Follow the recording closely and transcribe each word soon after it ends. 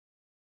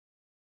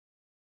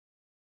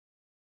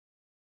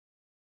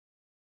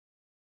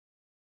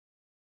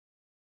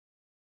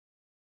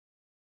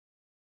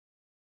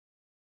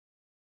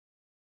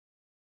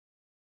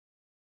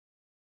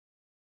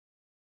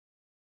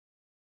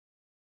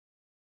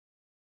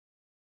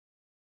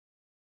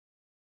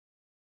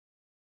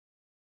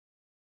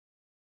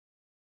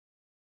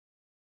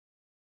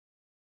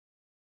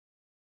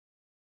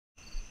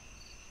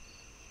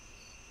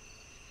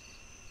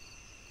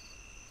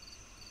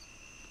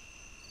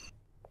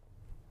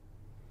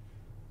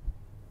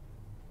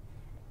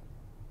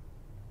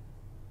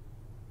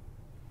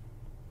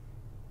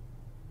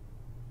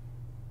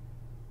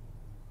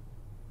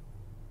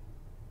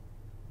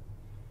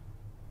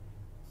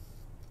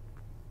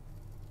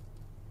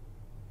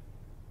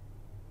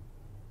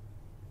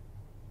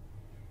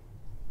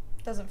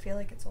Doesn't feel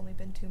like it's only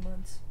been 2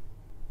 months.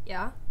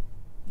 Yeah?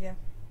 Yeah.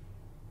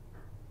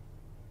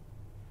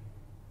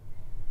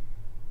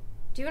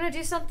 Do you want to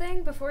do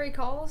something before he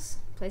calls?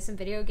 Play some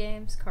video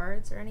games,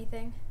 cards, or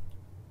anything?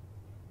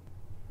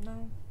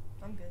 No,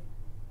 I'm good.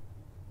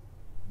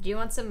 Do you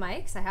want some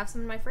mics? I have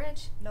some in my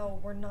fridge. No,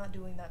 we're not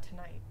doing that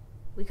tonight.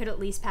 We could at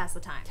least pass the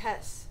time.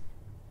 Tess.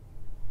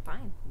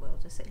 Fine, we'll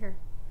just sit here.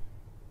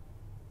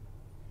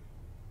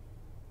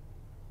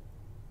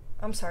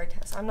 I'm sorry,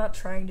 Tess. I'm not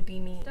trying to be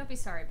mean. Don't be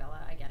sorry, Bella.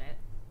 I get it.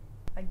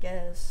 I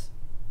guess.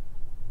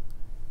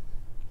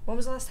 When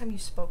was the last time you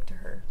spoke to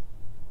her?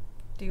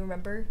 Do you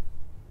remember?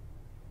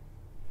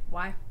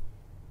 Why?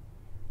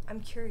 I'm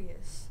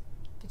curious.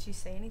 Did she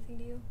say anything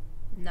to you?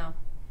 No.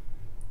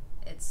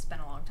 It's been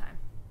a long time.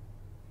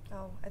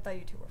 Oh, I thought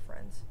you two were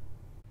friends.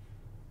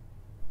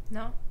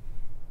 No?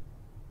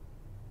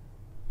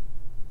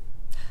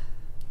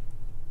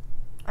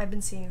 I've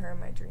been seeing her in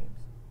my dreams.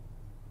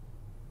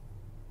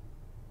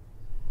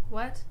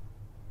 What?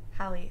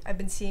 Hallie, I've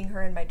been seeing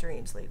her in my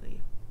dreams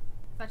lately.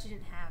 Thought you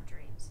didn't have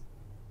dreams.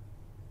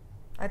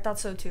 I thought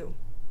so too.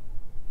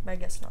 But I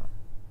guess not.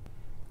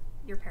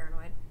 You're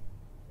paranoid.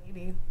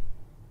 Maybe.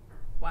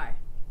 Why?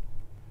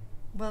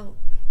 Well,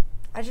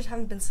 I just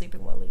haven't been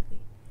sleeping well lately.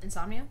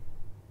 Insomnia?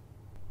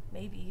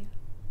 Maybe.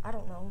 I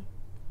don't know.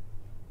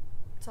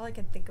 It's all I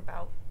can think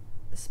about.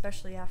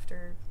 Especially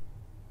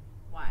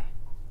Why?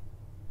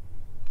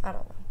 I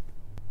don't know.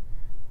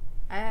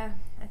 I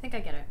think I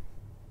get it.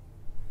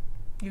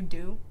 You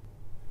do?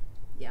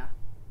 Yeah.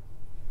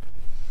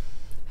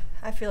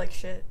 I feel like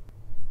shit.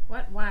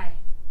 What? Why?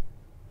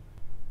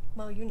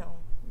 Well, you know.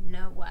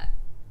 No, what?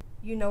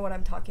 You know what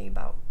I'm talking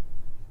about.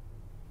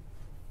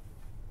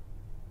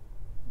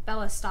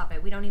 Bella, stop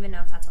it. We don't even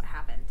know if that's what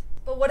happened.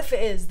 But what if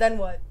it is? Then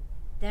what?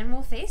 Then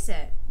we'll face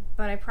it.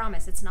 But I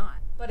promise it's not.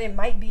 But it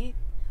might be.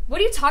 What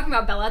are you talking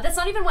about, Bella? That's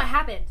not even what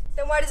happened.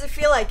 Then why does it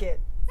feel like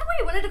it? Is that why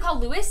you wanted to call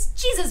Lewis?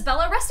 Jesus,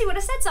 Bella, Rusty would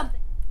have said something.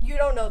 You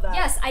don't know that.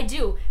 Yes, I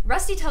do.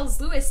 Rusty tells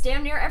Lewis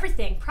damn near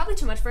everything. Probably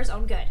too much for his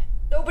own good.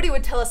 Nobody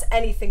would tell us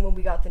anything when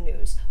we got the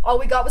news. All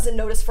we got was a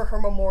notice for her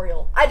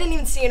memorial. I didn't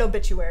even see an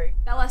obituary.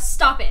 Bella,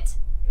 stop it.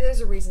 There's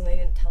a reason they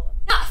didn't tell us.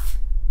 Enough!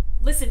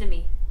 Listen to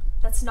me.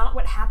 That's not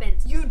what happened.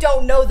 You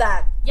don't know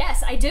that.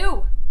 Yes, I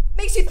do.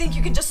 Makes you think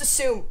you can just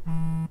assume.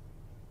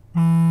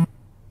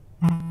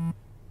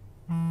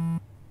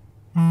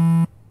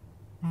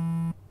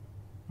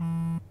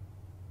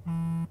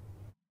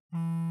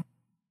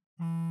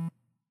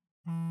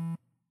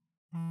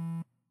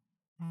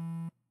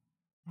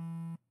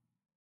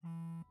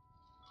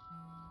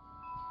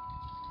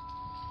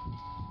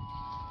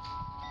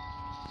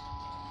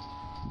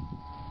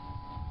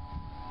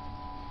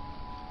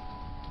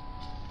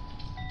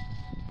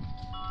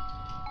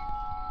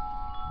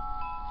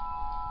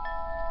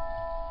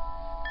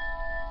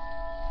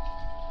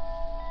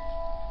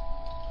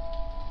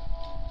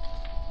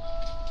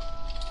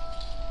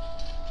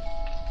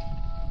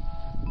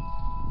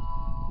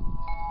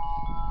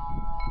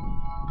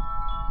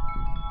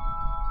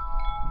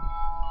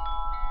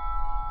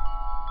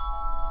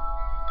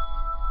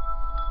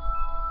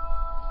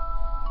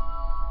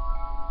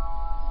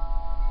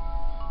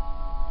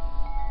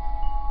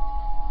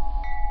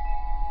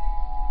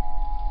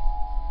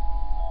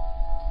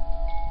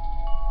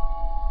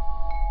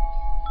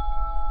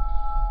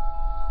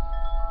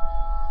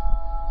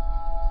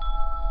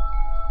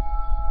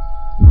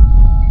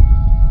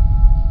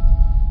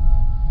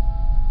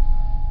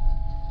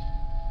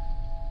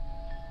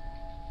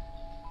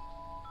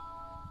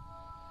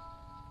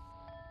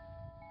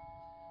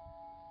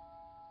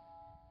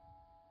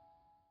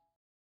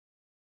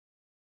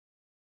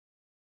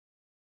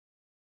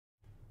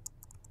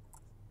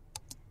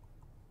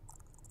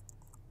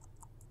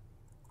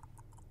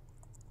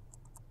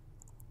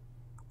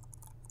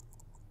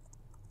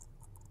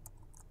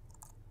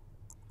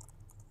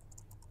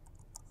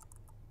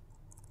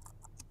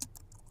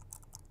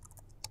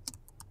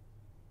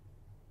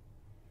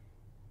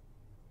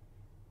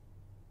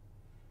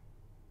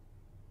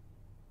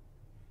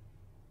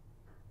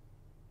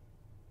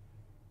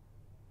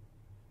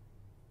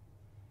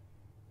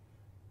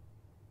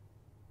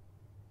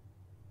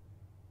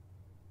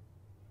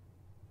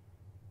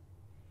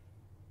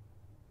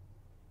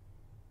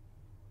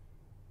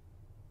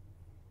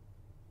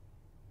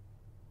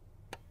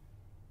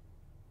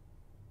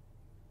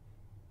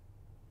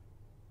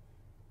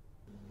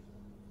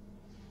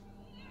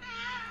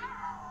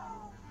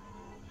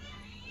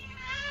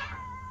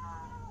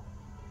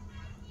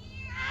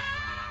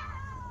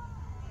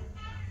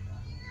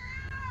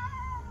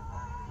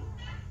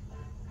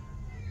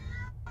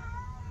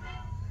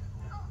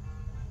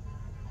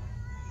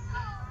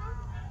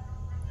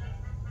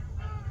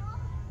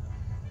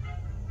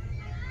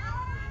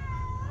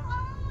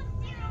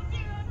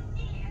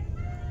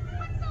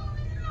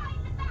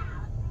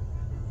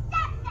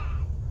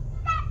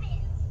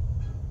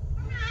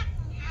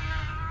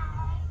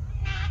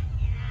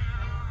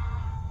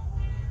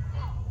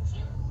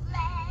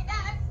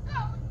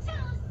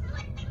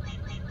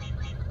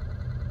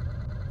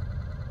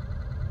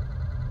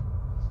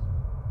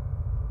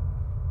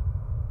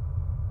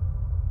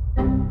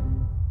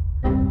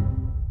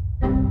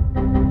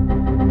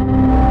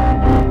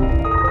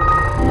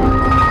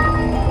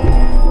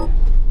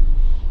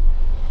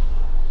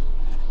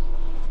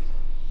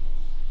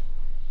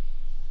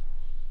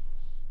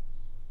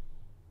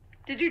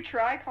 you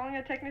try calling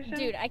a technician?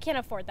 Dude, I can't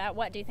afford that.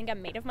 What, do you think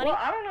I'm made of money? Well,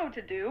 I don't know what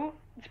to do.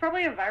 It's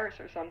probably a virus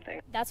or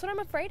something. That's what I'm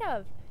afraid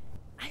of.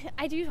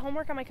 I do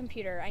homework on my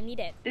computer. I need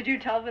it. Did you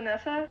tell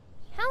Vanessa?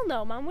 Hell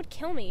no, Mom would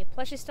kill me.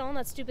 Plus, she's still on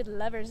that stupid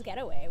Lover's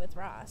Getaway with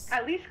Ross.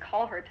 At least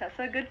call her,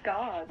 Tessa. Good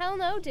God. Hell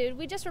no, dude.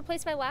 We just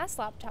replaced my last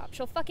laptop.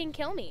 She'll fucking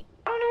kill me.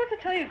 I don't know what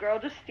to tell you, girl.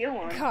 Just steal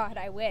one. God,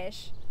 I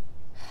wish.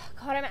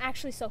 God, I'm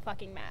actually so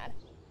fucking mad.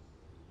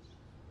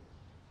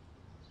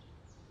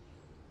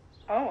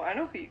 Oh, I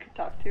know who you could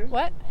talk to.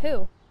 What?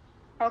 Who?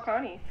 Call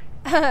Connie.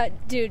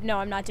 Dude, no,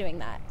 I'm not doing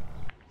that.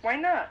 Why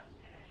not?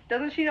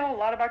 Doesn't she know a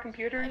lot about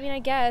computers? I mean, I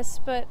guess,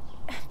 but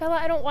Bella,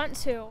 I don't want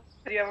to.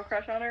 Do you have a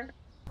crush on her?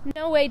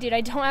 No way, dude. I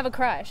don't have a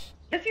crush.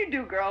 Yes, you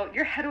do, girl.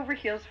 You're head over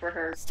heels for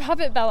her. Stop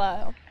it,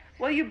 Bella.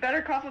 Well, you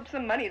better cough up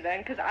some money then,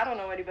 because I don't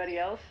know anybody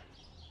else.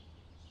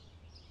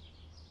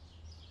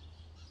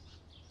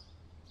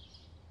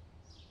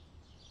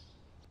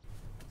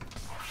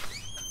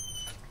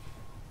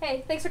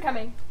 Hey, thanks for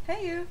coming.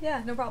 Hey, you.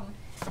 Yeah, no problem.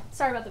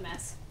 Sorry about the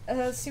mess.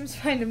 Seems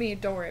fine to me.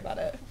 Don't worry about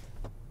it.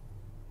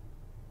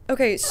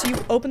 Okay, so you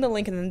opened the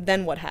link and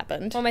then what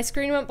happened? Well, my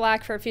screen went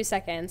black for a few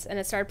seconds, and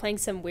it started playing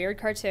some weird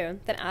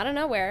cartoon. Then out of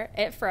nowhere,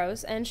 it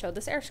froze and showed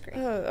this air screen.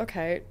 Oh,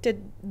 okay.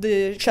 Did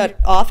the shut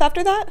off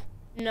after that?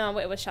 No,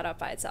 it was shut off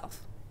by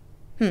itself.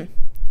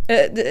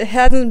 It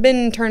hasn't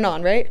been turned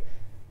on, right?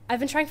 I've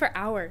been trying for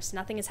hours.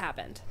 Nothing has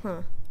happened.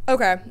 Huh.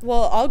 Okay,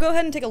 well, I'll go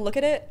ahead and take a look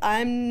at it.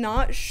 I'm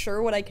not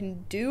sure what I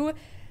can do.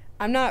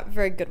 I'm not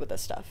very good with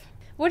this stuff.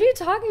 What are you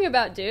talking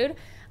about, dude?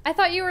 I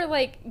thought you were,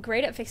 like,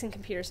 great at fixing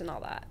computers and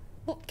all that.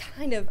 Well,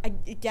 kind of, I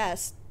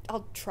guess.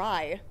 I'll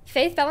try.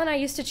 Faith, Bella, and I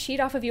used to cheat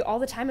off of you all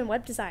the time in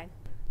web design.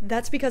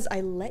 That's because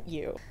I let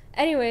you.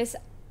 Anyways,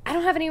 I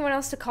don't have anyone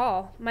else to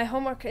call. My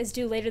homework is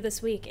due later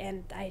this week,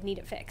 and I need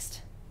it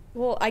fixed.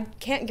 Well, I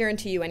can't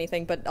guarantee you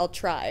anything, but I'll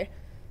try.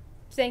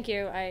 Thank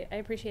you. I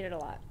appreciate it a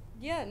lot.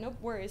 Yeah, no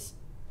worries.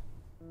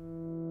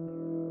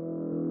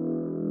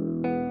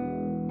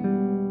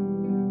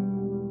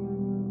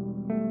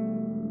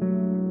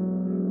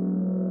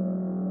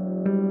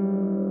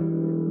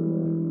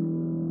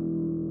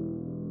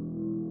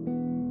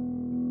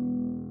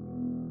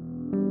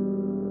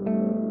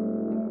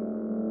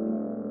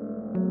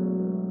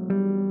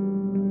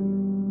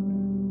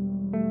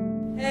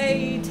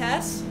 Hey,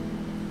 Tess?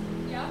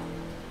 Yeah?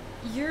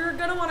 You're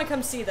gonna want to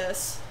come see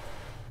this.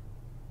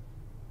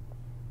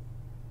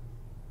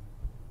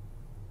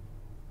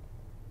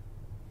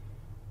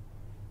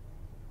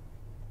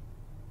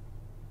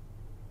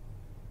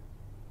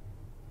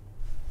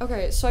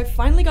 Okay, so I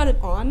finally got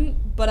it on,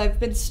 but I've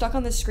been stuck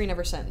on this screen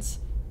ever since.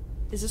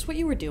 Is this what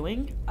you were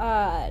doing?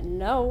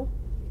 No.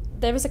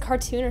 There was a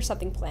cartoon or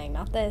something playing,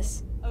 not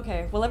this.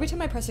 Okay, well every time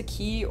I press a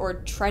key or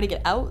try to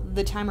get out,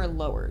 the timer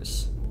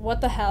lowers. What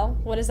the hell?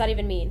 What does that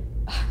even mean?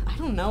 I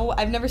don't know,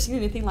 I've never seen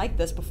anything like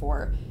this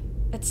before.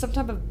 It's some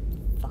type of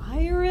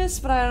virus,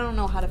 but I don't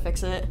know how to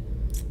fix it.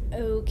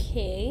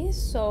 Okay,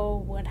 so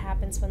what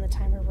happens when the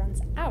timer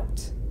runs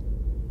out?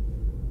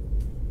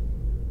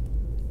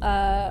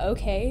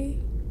 Okay.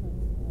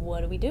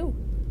 What do we do?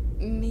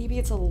 Maybe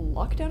it's a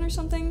lockdown or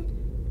something?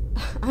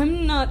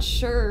 I'm not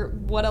sure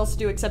what else to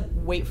do except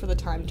wait for the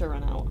time to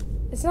run out.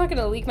 It's not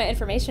gonna leak my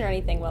information or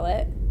anything, will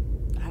it?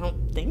 I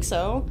don't think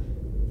so.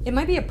 It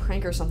might be a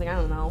prank or something, I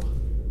don't know.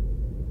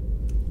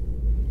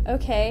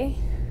 Okay.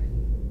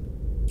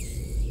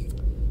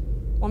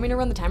 Want me to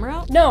run the timer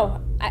out? No,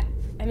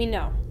 I mean,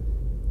 no.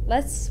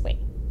 Let's wait,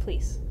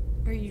 please.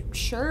 Are you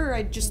sure?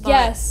 I just thought...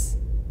 Yes.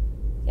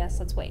 Yes,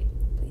 let's wait,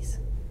 please.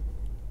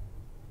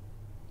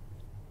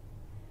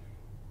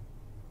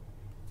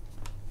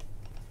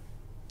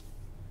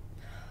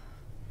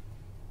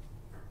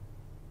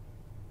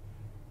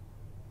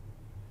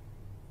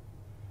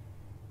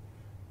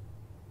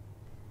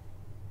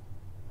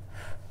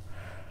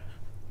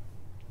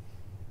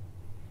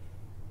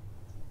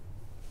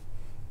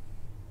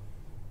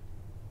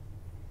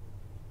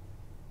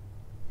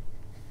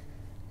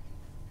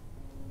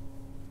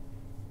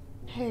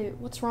 Hey,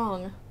 what's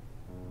wrong?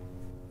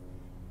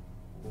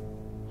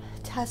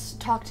 Tess,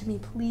 talk to me,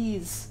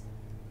 please.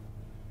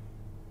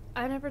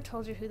 I never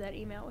told you who that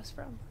email was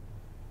from.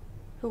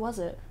 Who was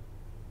it?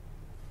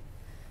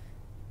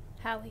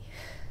 Hallie.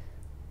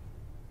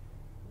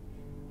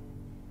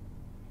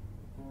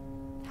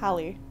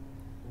 Hallie.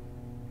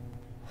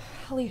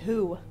 Hallie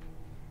who?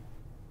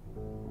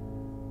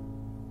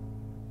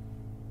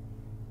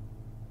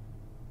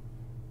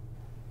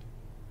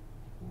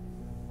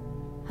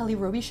 Hallie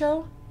Roby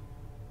show?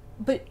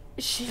 But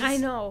she's... I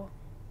know.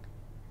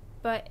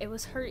 But it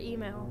was her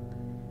email.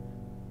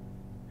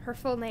 Her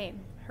full name.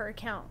 Her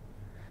account.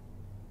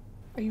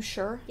 Are you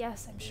sure?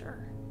 Yes, I'm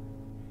sure.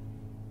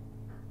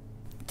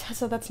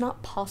 Tessa, that's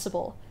not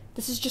possible.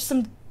 This is just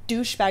some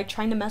douchebag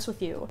trying to mess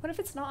with you. What if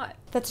it's not?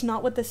 That's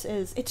not what this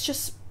is. It's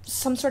just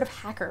some sort of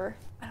hacker.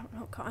 I don't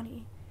know,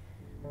 Connie.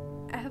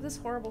 I have this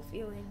horrible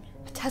feeling.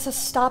 Tessa,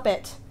 stop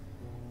it.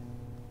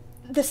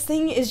 This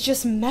thing is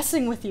just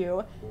messing with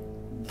you.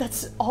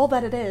 That's all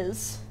that it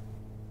is.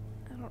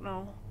 I don't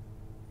know.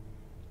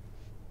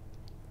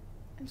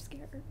 I'm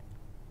scared.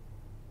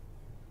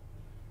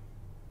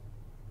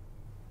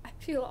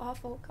 feel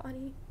awful,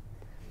 Connie.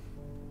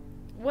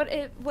 What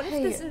if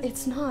Hey, this is...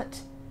 it's not.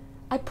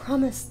 I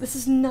promise, this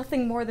is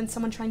nothing more than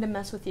someone trying to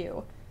mess with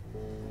you.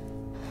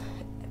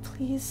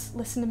 Please,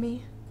 listen to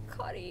me.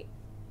 Connie.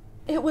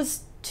 It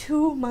was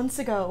 2 months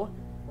ago.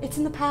 It's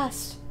in the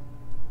past.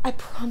 I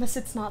promise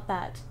it's not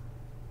that.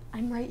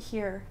 I'm right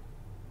here.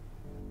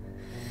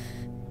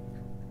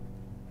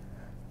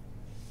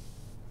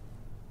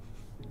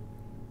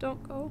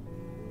 Don't go.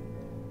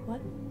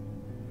 What?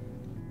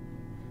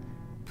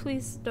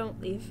 Please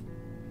don't leave.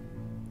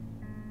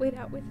 Wait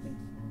out with me.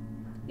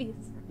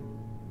 Please.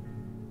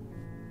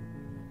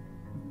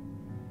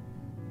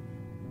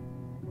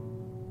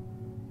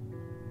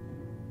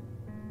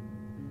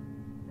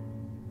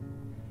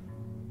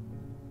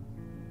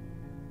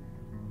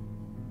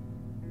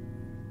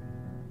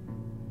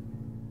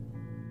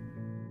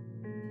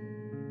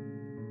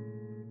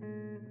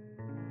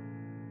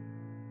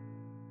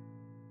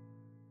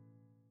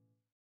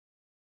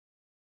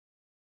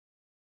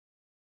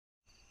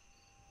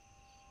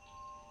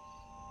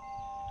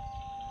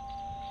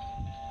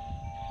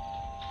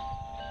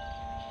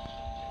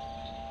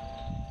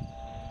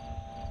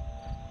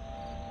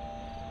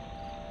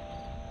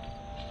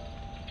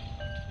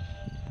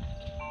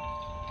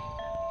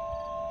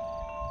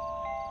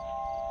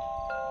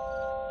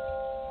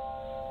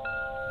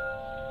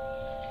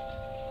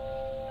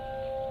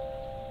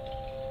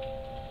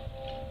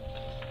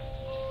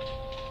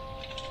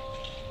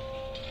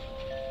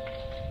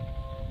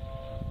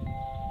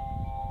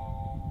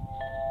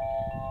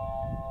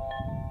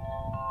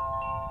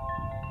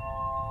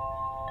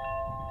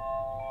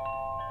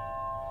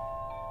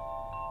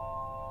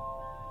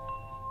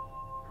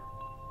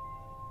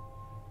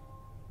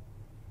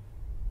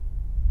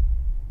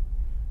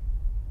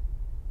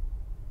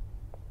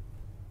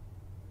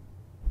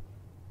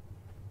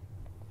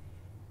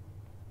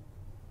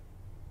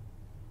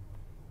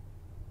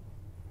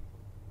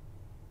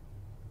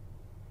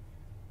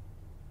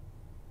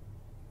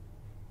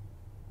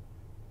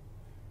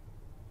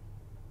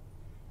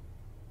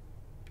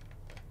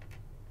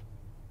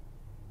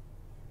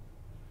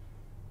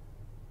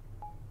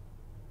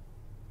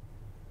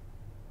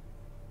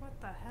 What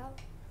the hell?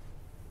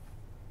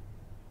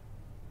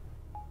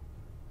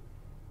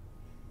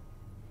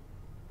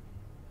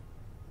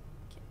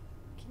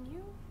 Can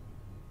you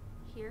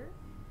hear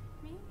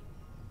me?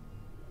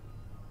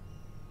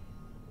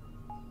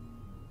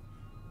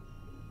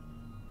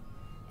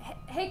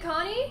 Hey,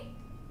 Connie?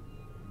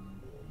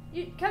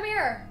 You come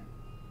here.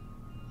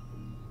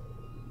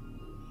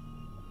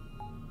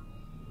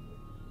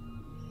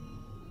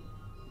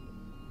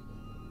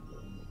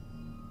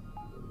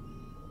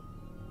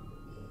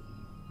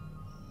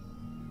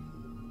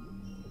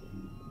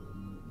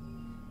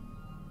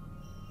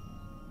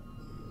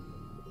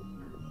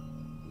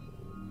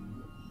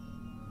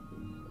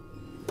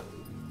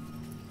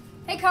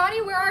 Hey,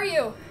 Connie, where are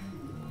you?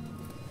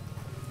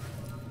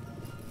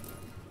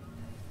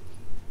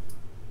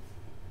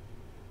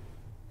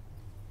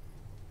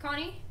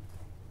 Connie?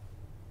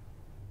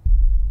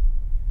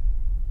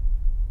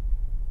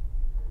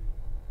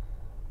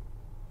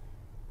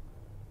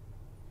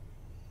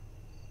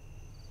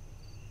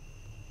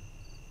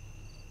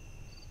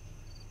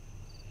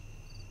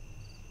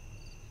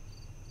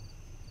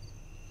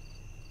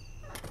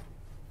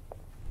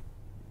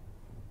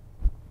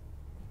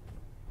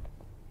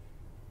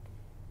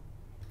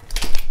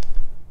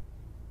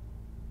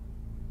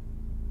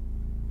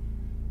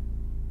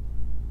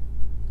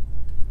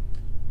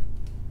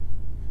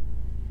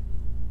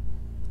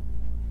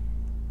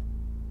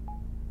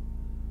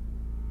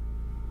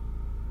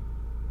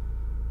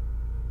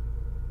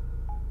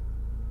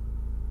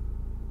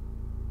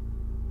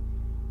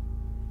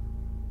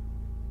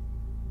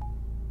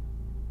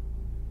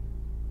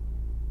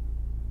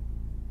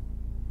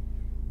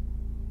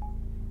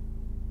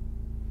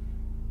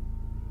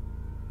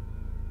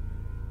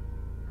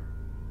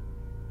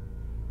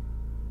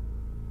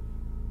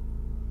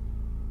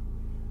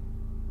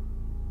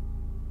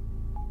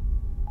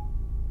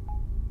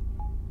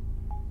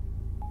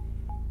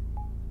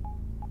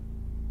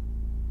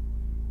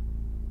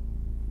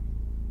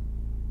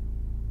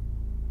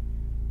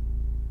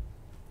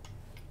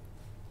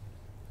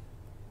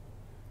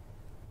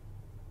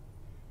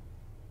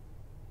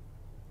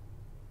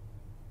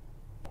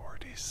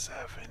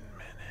 Seven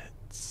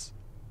minutes,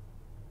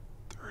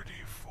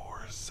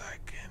 34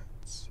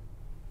 seconds,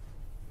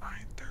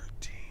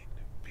 9:13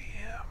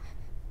 p.m.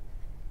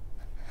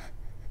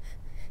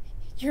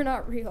 You're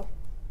not real.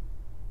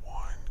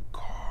 One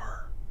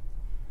car,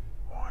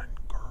 one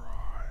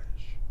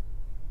garage,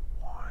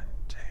 one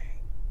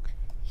tank.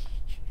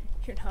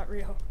 You're not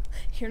real.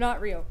 You're not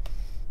real.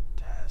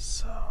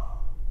 Tessa.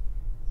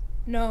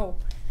 No.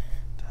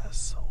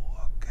 Tessa,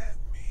 look at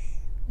me.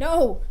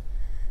 No.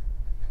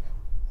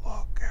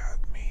 Look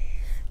at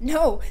me.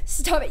 No.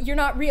 Stop it. You're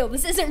not real.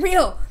 This isn't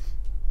real.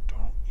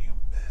 Don't you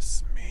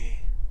miss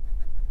me?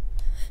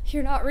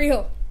 You're not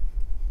real.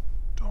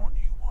 Don't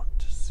you want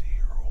to see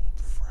your old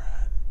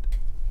friend?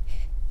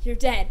 You're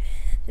dead.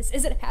 This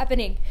isn't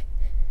happening.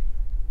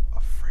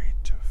 Afraid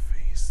to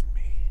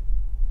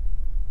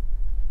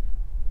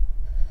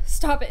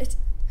Stop it.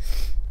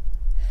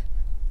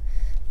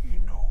 You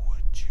know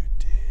what you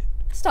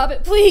did. Stop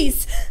it,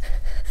 please.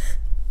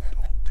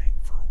 Don't think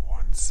for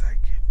 1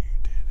 second you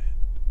did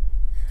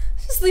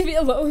it. Just leave me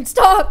alone.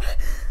 Stop.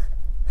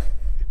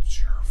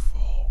 It's your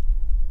fault.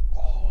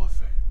 All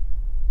of it.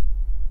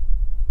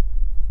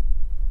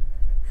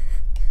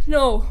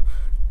 No.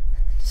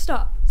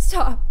 Stop.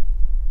 Stop.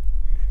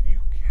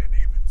 You can't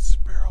even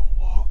spare a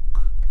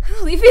look.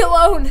 Leave me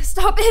alone.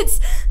 Stop it.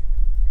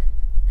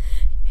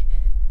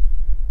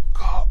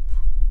 Cup,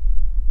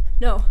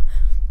 No.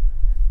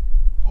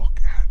 look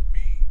at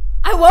me.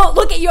 I won't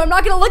look at you. I'm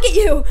not gonna look at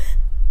you. Look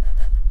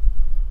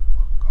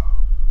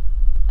up.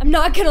 I'm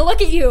not gonna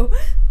look at you.